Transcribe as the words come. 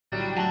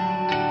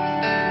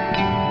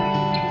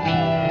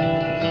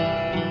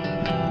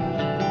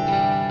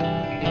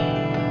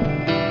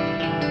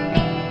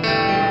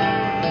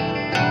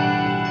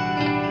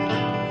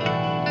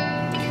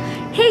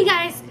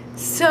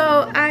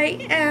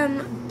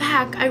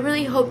back. I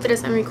really hope that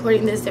as I'm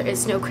recording this there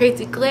is no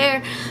crazy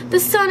glare. The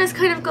sun is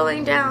kind of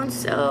going down,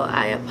 so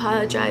I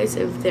apologize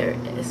if there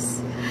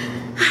is.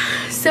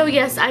 So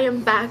yes, I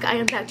am back. I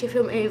am back to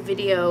film a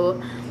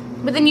video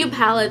with a new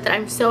palette that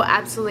I'm so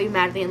absolutely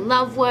madly in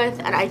love with,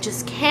 and I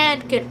just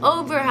can't get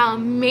over how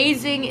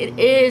amazing it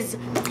is,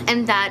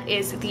 and that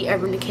is the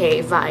Urban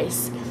Decay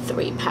Vice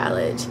 3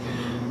 palette.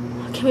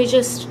 Can we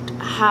just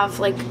have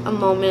like a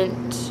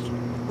moment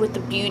with the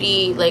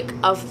beauty like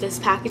of this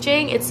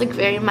packaging? It's like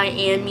very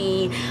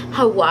Miami,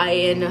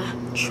 Hawaiian,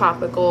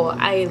 tropical.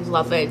 I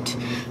love it.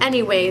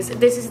 Anyways,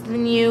 this is the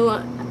new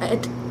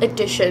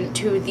addition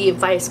to the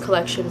Vice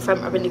collection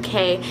from Urban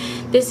Decay.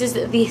 This is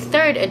the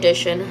 3rd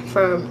edition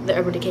from the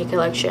Urban Decay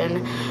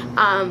collection,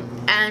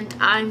 and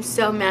I'm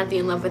so madly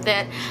in love with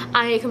it.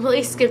 I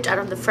completely skipped out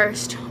on the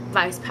first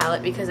Vice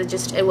palette because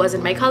it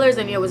wasn't my colors.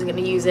 I knew I wasn't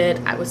going to use it.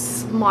 I was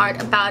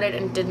smart about it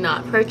and did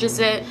not purchase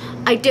it.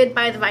 I did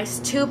buy the Vice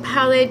 2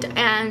 palette,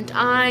 and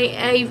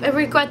I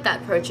regret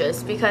that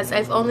purchase because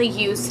I've only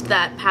used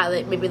that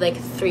palette maybe like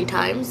 3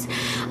 times.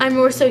 I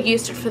more so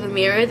used it for the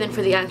mirror than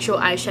for the actual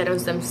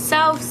eyeshadows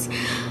themselves.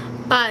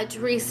 But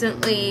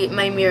recently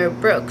my mirror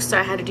broke, so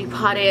I had to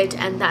depot it,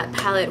 and that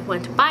palette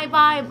went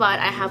bye-bye. But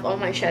I have all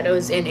my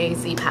shadows in a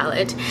Z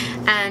palette,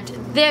 and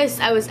this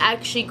I was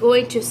actually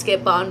going to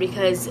skip on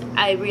because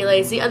I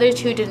realized the other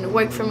 2 didn't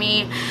work for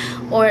me,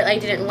 or I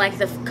didn't like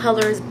the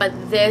colors. But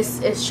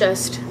this is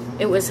just,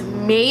 it was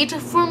made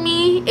for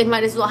me. It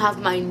might as well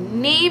have my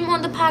name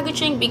on the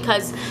packaging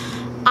because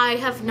I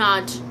have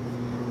not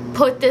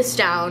put this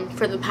down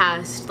for the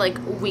past like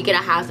week and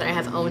a half that I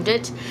have owned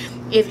it.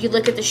 If you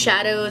look at the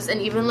shadows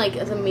and even like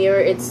the mirror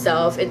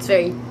itself, it's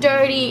very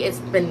dirty. It's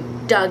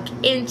been dug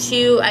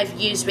into. I've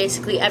used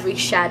basically every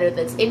shadow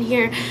that's in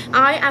here.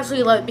 I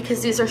absolutely love it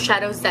because these are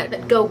shadows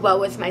that go well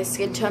with my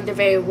skin tone. They're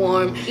very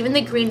warm. Even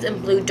the greens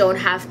and blue don't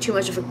have too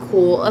much of a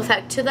cool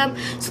effect to them,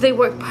 so they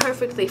work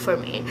perfectly for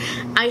me.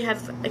 I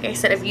have, like I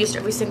said, I've used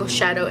every single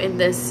shadow in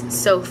this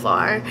so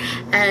far,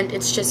 and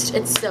it's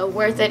so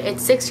worth it.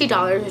 It's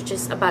 $60, which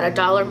is about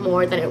 $1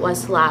 more than it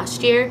was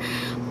last year.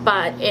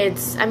 But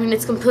I mean,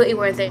 it's completely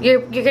worth it.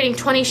 You're getting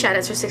 20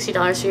 shadows for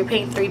 $60, so you're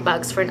paying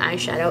 $3 for an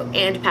eyeshadow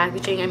and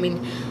packaging. I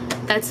mean,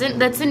 that's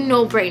a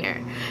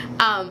no-brainer.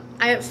 I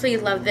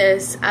absolutely love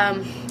this.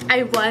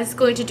 I was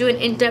going to do an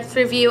in-depth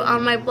review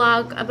on my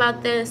blog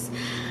about this,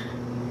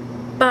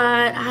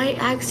 but I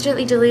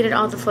accidentally deleted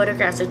all the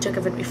photographs I took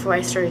of it before I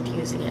started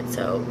using it,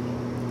 so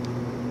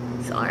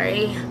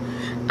sorry.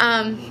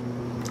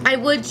 I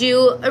would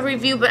do a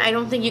review, but I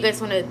don't think you guys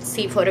want to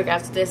see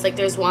photographs of this. Like,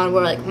 there's one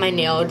where like my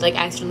nail like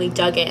accidentally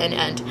dug in,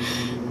 and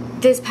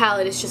this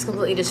palette is just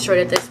completely destroyed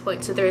at this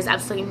point, so there is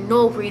absolutely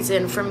no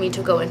reason for me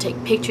to go and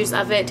take pictures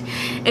of it.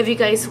 If you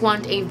guys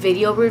want a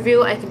video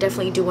review, I can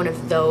definitely do one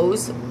of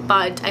those,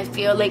 but I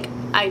feel like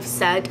I've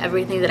said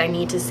everything that I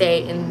need to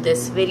say in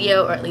this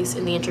video, or at least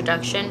in the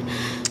introduction.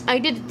 I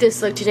did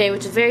this look today,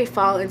 which is very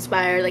fall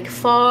inspired, like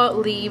fall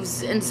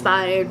leaves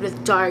inspired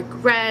with dark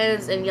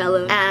reds and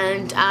yellow.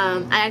 And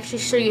I actually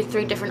show you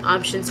 3 different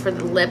options for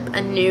the lip: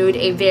 a nude,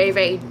 a very,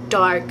 very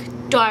dark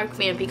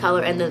vampy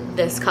color, and then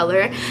this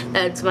color.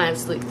 That's my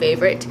absolute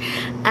favorite.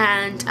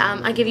 And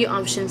I give you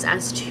options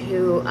as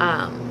to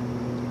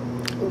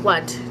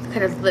what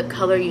kind of lip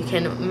color you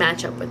can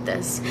match up with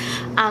this.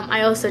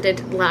 I also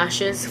did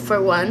lashes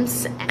for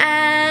once,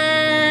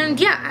 and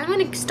yeah, I'm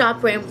gonna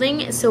stop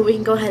rambling so we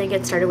can go ahead and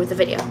get started with the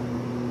video.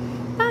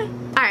 Bye.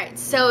 Alright,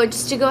 so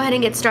just to go ahead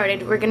and get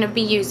started, we're gonna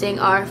be using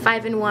our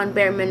 5-in-1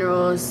 Bare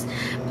Minerals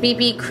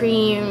BB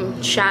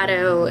Cream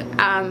Shadow.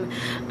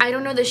 I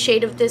don't know the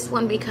shade of this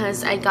one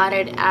because I got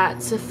it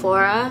at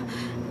Sephora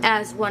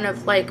as one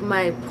of like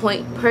my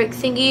point perk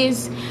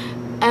thingies,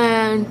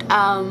 and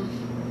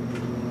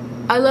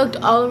I looked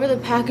all over the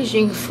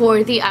packaging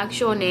for the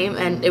actual name,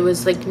 and it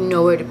was like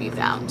nowhere to be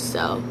found.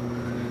 So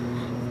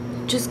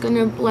just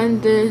gonna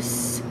blend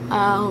this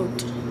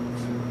out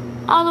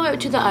all the way up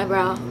to the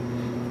eyebrow.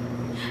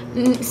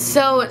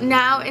 So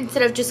now,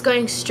 instead of just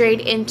going straight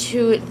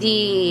into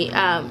the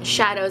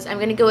shadows, I'm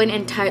gonna go in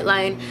and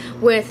tightline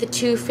with the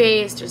Too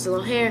Faced, there's a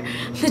little hair,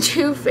 the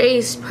Too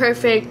Faced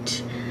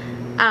Perfect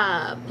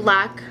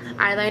black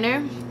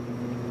eyeliner.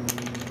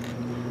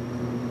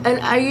 And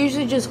I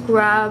usually just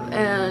grab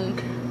and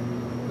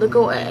look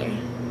away.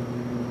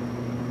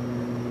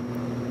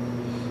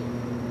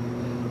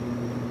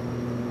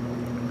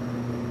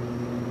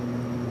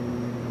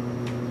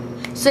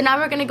 So now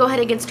we're going to go ahead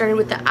and get started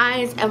with the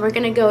eyes, and we're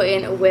going to go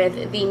in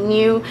with the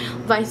new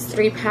Vice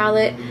 3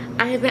 palette.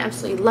 I have been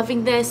absolutely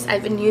loving this.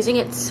 I've been using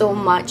it so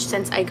much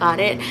since I got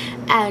it,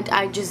 and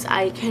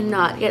I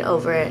cannot get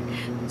over it.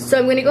 So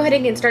I'm going to go ahead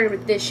and get started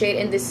with this shade,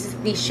 and this is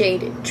the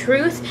shade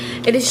Truth.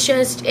 It is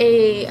just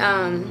a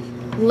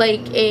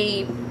like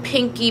a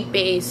pinky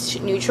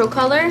based neutral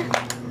color,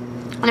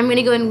 and I'm going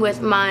to go in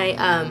with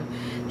my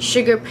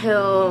Sugar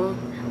Pill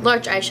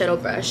large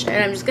eyeshadow brush,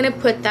 and I'm just going to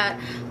put that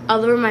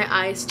all over my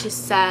eyes to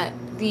set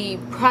the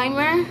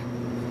primer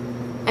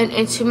and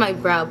into my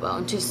brow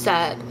bone to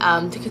set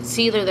the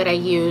concealer that I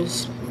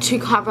used to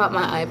cover up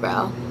my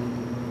eyebrow.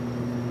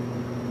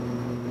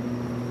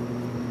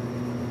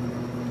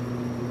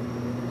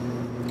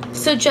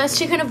 So just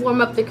to kind of warm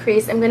up the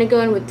crease, I'm going to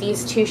go in with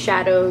these two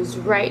shadows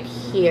right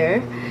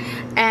here.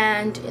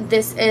 And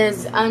this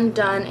is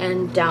Undone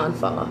and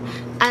Downfall.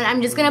 And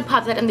I'm just going to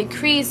pop that in the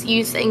crease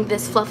using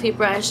this fluffy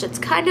brush that's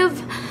kind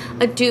of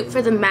a dupe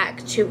for the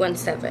MAC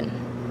 217.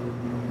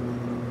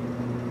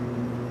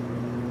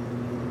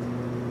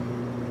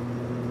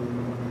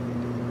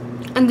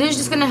 And this is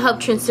just going to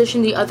help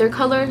transition the other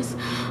colors.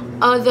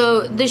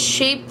 Although the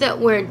shape that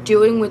we're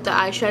doing with the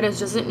eyeshadows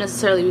doesn't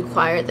necessarily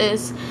require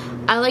this.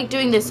 I like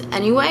doing this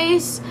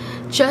anyways,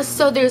 just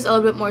so there's a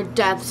little bit more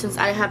depth since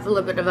I have a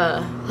little bit of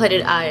a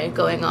hooded eye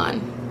going on.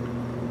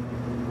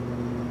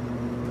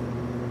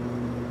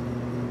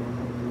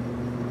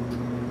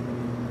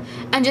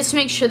 And just to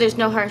make sure there's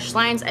no harsh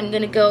lines, I'm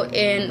going to go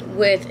in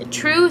with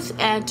Truth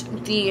and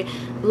the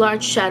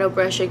large shadow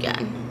brush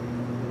again.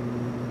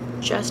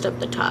 Just up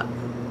the top.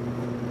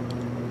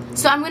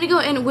 So I'm going to go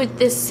in with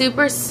this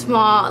super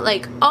small,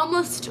 like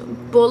almost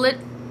bullet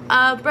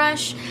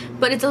brush,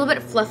 but it's a little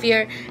bit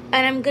fluffier.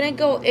 And I'm going to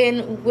go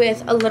in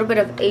with a little bit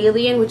of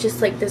Alien, which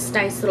is like this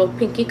nice little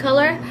pinky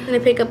color. I'm going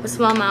to pick up a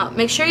small amount.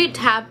 Make sure you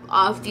tap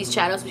off these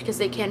shadows because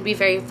they can be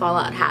very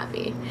fallout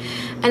happy.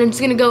 And I'm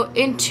just going to go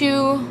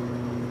into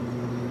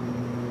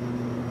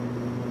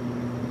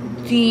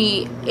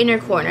the inner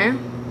corner.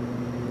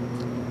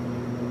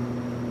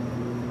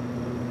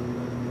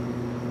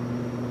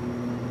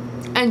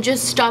 And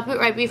just stop it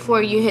right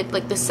before you hit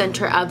like the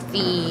center of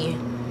the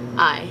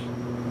eye.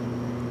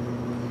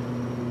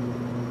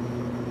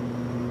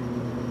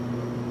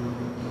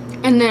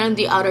 And then on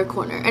the outer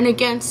corner. And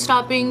again,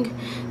 stopping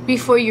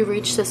before you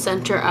reach the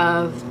center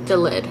of the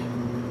lid.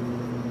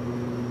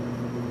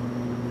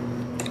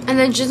 And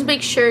then just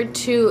make sure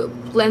to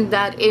blend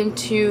that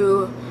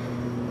into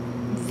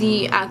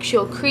the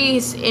actual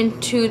crease,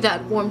 into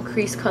that warm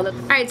crease color.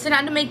 Alright, so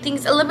now to make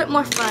things a little bit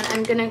more fun,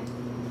 I'm gonna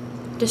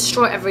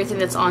destroy everything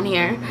that's on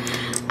here.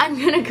 I'm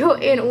gonna go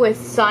in with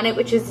Sonnet,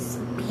 which is this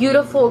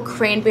beautiful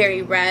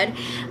cranberry red,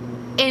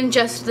 in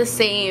just the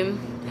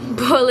same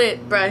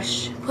bullet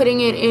brush, putting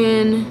it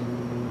in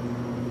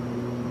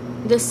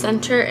the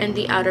center and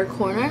the outer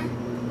corner.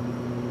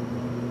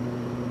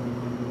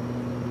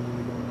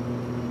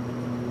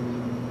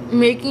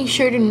 Making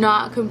sure to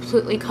not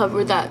completely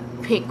cover that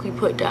pink we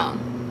put down.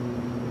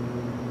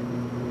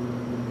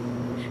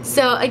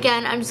 So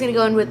again, I'm just gonna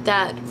go in with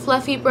that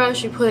fluffy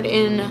brush we put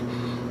in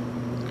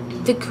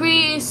the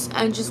crease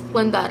and just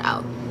blend that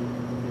out.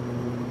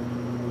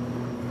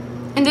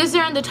 And this is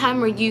around the time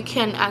where you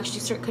can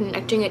actually start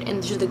connecting it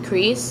into the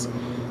crease.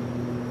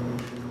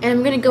 And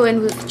I'm going to go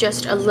in with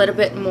just a little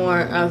bit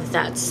more of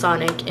that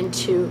Sonic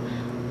into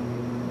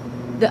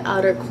the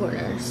outer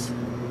corners.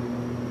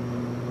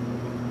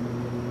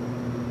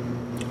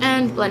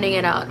 And blending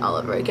it out all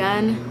over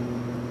again.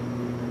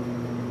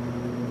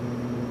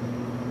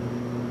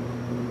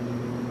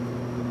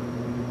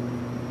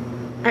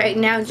 Alright,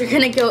 now you're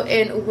going to go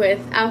in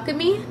with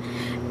Alchemy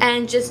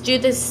and just do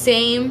the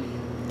same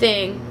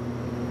thing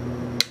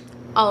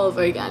all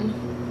over again.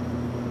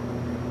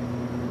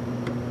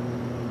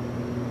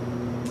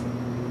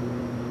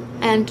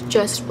 And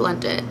just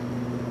blend it.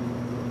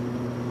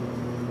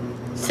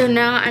 So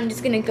now I'm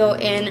just going to go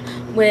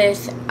in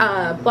with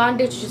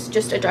Bondage,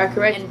 just a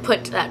darker red, and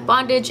put that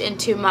Bondage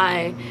into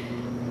my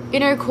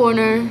inner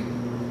corner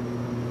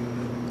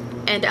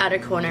and outer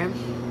corner.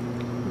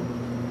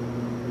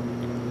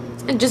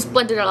 And just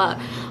blend it all out.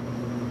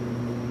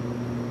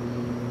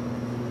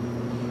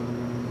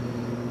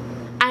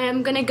 I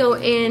am gonna go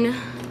in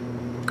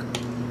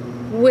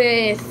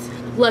with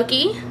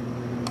Lucky,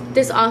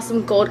 this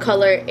awesome gold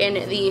color,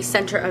 in the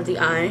center of the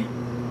eye.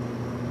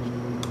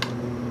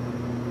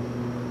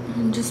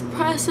 And just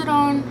press it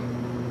on.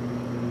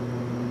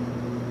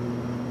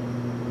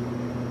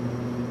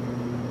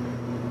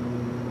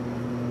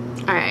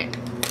 Alright.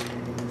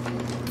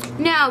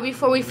 Now,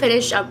 before we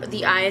finish up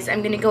the eyes, I'm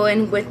going to go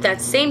in with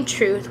that same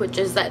Truth, which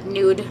is that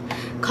nude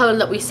color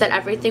that we set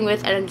everything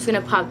with, and I'm just going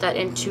to pop that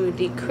into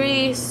the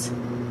crease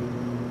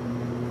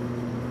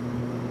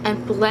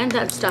and blend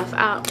that stuff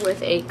out with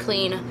a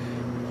clean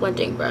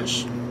blending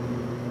brush.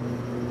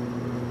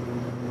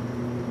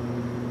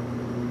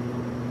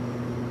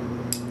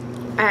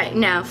 Alright,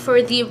 now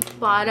for the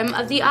bottom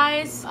of the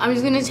eyes, I'm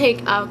just going to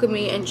take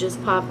Alchemy and just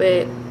pop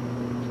it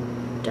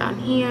down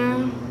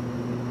here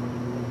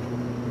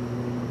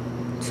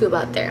to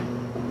about there.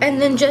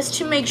 And then just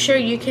to make sure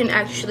you can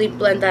actually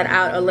blend that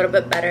out a little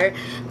bit better,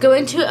 go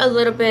into a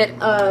little bit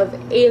of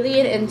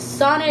Alien and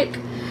Sonic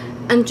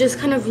and just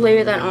kind of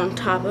layer that on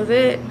top of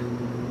it,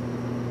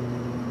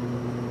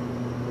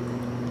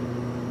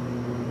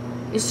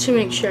 just to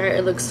make sure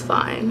it looks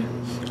fine.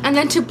 And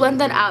then to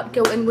blend that out,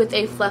 go in with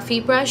a fluffy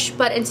brush,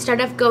 but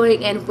instead of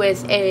going in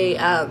with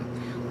a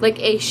like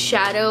a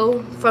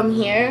shadow from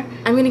here,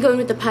 I'm gonna go in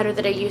with the powder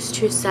that I used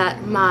to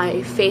set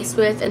my face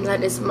with, and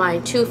that is my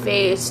Too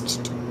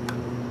Faced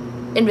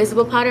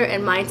Invisible powder,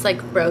 and mine's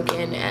like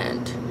broken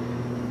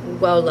and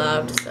well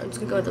loved, so I'm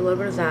just gonna go with a little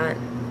bit of that.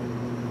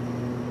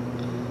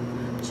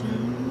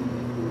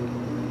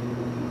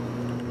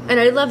 And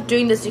I love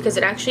doing this because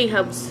it actually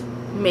helps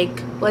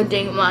make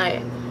blending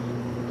my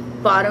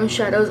bottom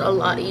shadows a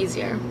lot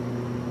easier.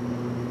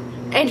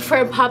 And for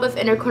a pop of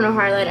inner corner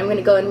highlight, I'm going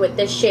to go in with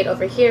this shade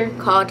over here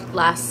called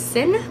Last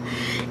Sin,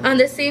 on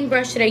the same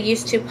brush that I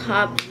used to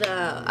pop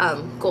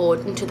the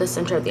gold into the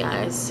center of the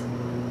eyes.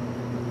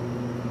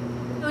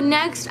 So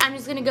next, I'm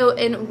just going to go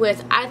in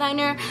with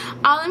eyeliner.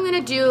 All I'm going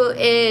to do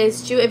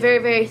is do a very,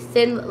 very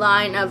thin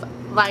line of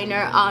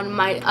liner on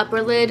my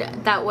upper lid.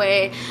 That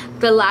way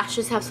the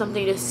lashes have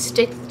something to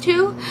stick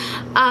to.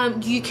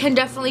 You can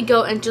definitely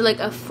go into like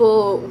a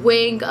full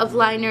wing of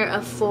liner,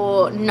 a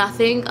full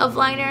nothing of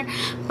liner,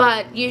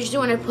 but usually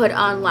when I put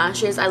on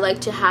lashes, I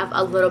like to have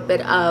a little bit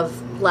of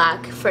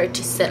black for it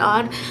to sit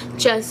on,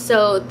 just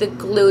so the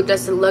glue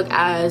doesn't look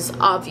as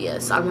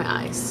obvious on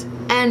my eyes.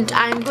 And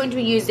I'm going to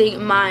be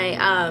using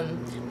my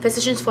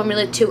Physicians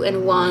Formula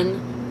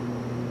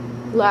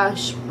 2-in-1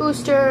 lash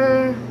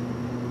booster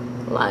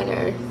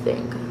liner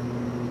thing.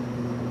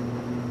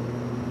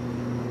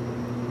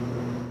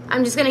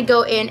 I'm just gonna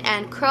go in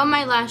and curl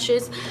my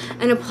lashes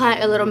and apply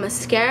a little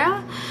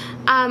mascara.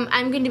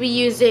 I'm going to be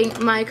using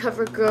my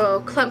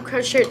CoverGirl Clump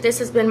Crusher. This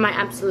has been my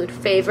absolute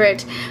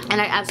favorite and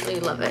I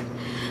absolutely love it.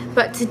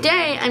 But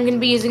today I'm going to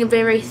be using a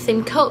very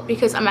thin coat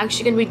because I'm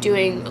actually going to be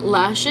doing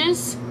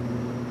lashes.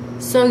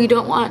 So you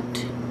don't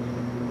want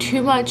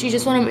too much. You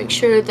just want to make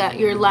sure that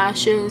your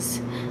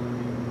lashes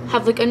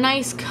have like a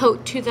nice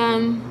coat to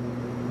them,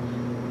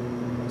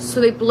 so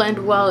they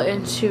blend well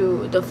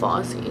into the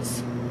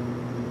falsies.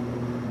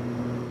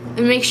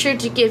 And make sure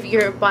to give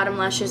your bottom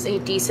lashes a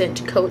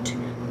decent coat.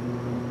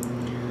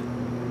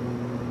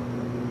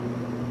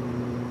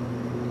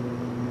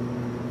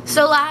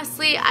 So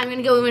lastly, I'm going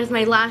to go in with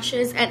my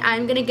lashes, and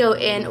I'm going to go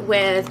in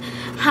with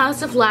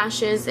House of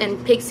Lashes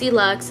and Pixie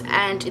Luxe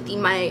and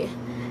my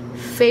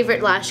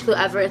favorite lash glue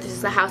ever. This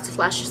is the House of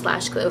Lashes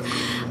lash glue.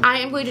 I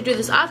am going to do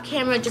this off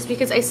camera just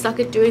because I suck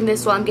at doing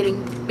this while I'm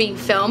being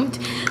filmed.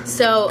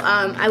 So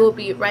I will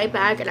be right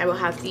back and I will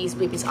have these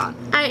babies on.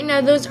 Alright,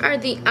 now those are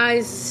the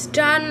eyes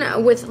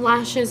done with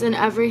lashes and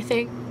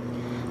everything.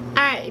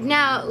 Alright,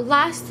 now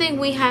last thing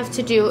we have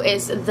to do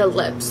is the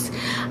lips.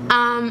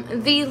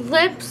 The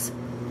lips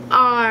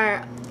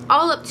are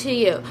all up to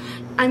you.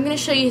 I'm going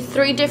to show you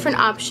 3 different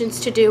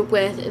options to do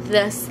with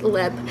this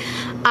lip.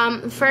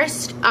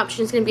 First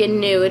option is going to be a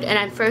nude, and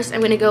I'm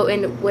going to go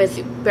in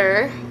with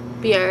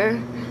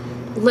Beer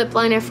lip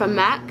liner from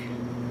MAC.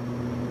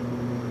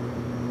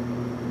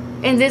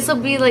 And this will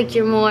be like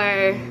your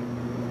more,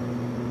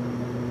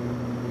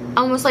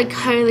 almost like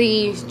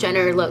Kylie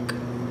Jenner look.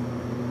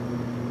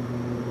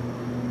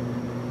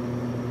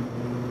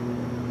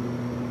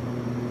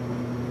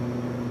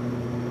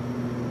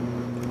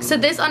 So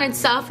this on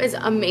itself is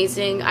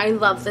amazing. I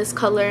love this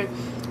color.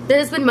 This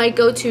has been my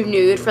go-to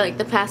nude for like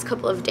the past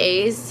couple of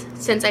days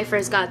since I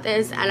first got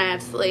this, and I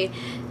absolutely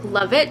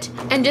love it.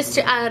 And just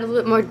to add a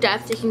little bit more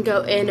depth, you can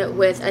go in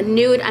with a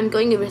nude. I'm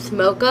going in with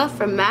Mocha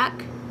from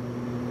MAC.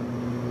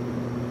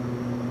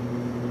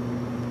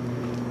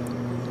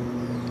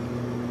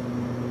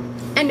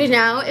 And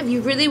now, if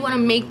you really want to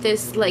make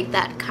this like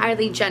that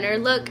Kylie Jenner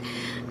look,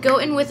 go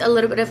in with a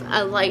little bit of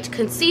a light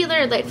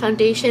concealer, light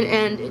foundation,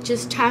 and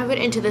just tap it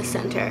into the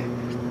center.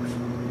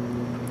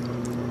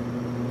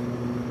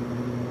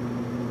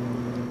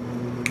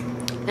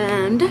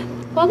 And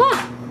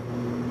voila!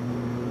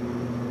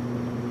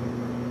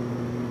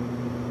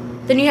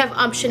 Then you have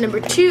option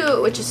number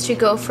 2, which is to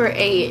go for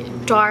a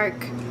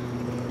dark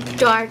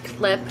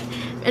lip.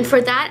 And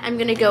for that, I'm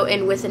going to go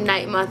in with a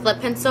Night Moth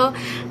lip pencil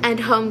and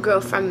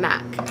Homegirl from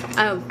MAC.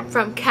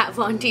 From Kat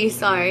Von D,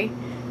 sorry.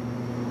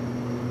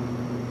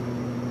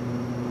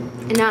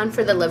 And now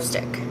for the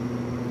lipstick.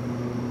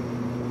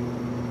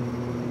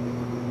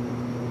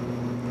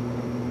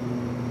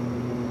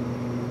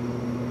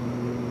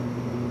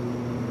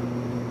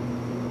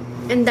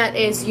 And that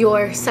is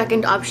your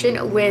second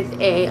option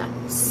with a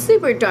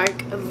super dark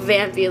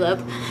vampy lip.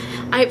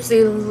 I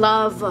absolutely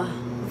love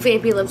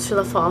vampy lips for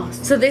the fall.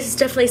 So this is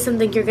definitely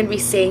something you're going to be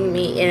seeing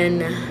me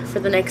in for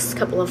the next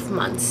couple of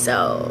months.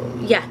 So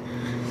yeah.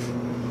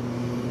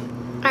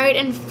 Alright,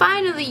 and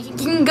finally you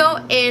can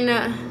go in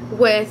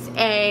with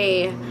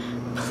a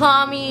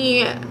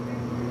plummy,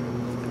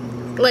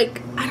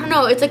 like, I don't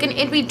know, it's like an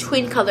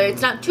in-between color.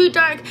 It's not too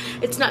dark,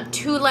 it's not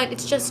too light,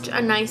 it's just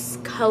a nice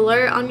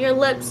color on your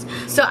lips.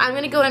 So I'm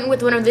going to go in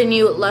with one of the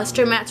new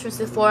luster mattes from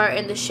Sephora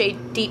in the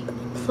shade Deep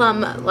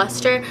Plum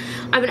Luster.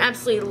 I've been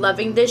absolutely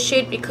loving this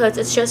shade because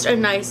it's just a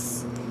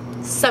nice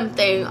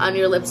something on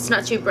your lips. It's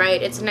not too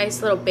bright, it's a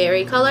nice little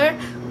berry color.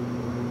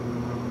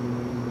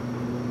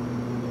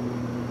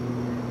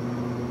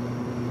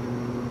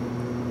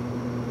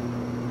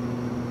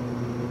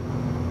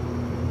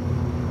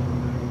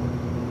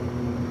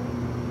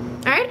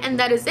 And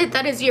that is it.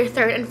 That is your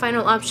third and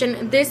final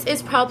option. This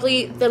is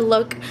probably the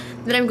look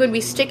that I'm going to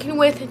be sticking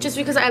with just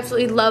because I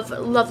absolutely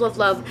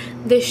love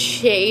this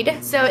shade.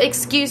 So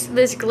excuse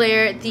this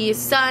glare. The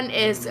sun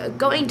is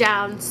going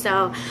down,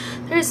 so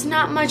there's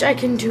not much I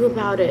can do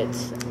about it.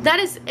 That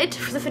is it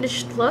for the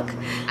finished look.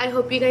 I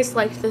hope you guys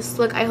liked this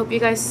look. I hope you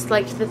guys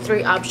liked the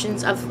 3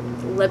 options of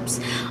lips.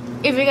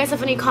 If you guys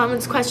have any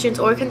comments, questions,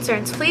 or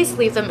concerns, please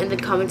leave them in the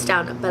comments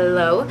down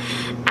below.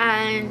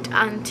 And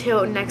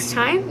until next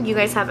time, you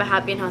guys have a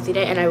happy and healthy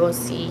day, and I will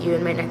see you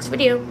in my next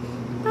video.